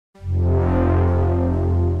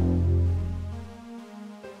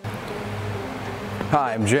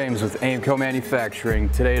Hi, I'm James with Aimco Manufacturing.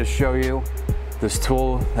 Today to show you this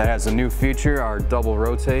tool that has a new feature, our double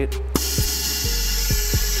rotate.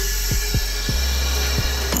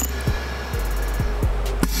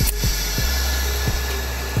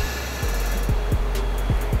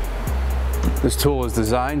 This tool is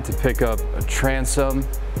designed to pick up a transom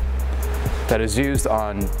that is used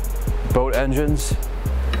on boat engines.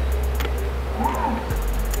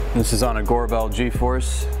 This is on a Gorbel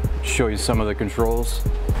G-Force. Show you some of the controls.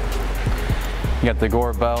 You got the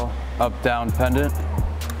Gorbel up-down pendant.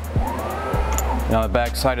 And on the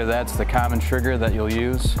back side of that's the common trigger that you'll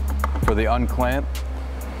use for the unclamp.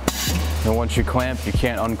 And once you clamp, you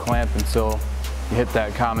can't unclamp until you hit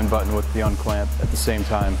that common button with the unclamp at the same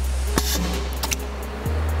time.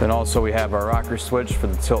 Then also we have our rocker switch for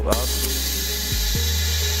the tilt up.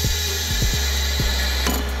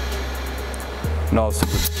 And also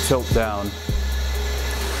the tilt down.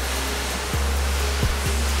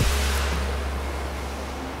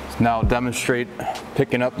 Now I'll demonstrate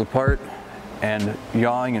picking up the part and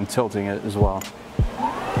yawing and tilting it as well.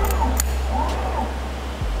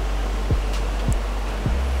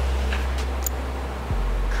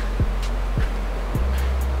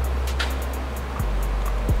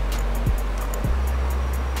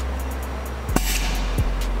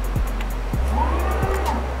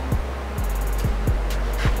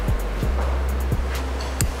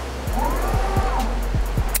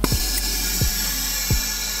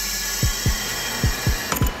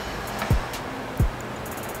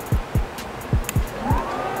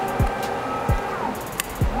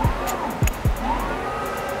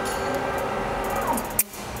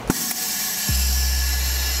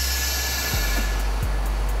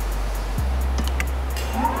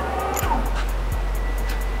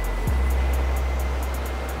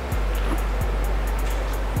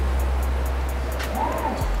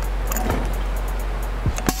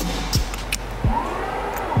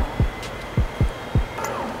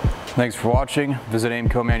 Thanks for watching. Visit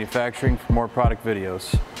Aimco Manufacturing for more product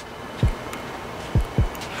videos.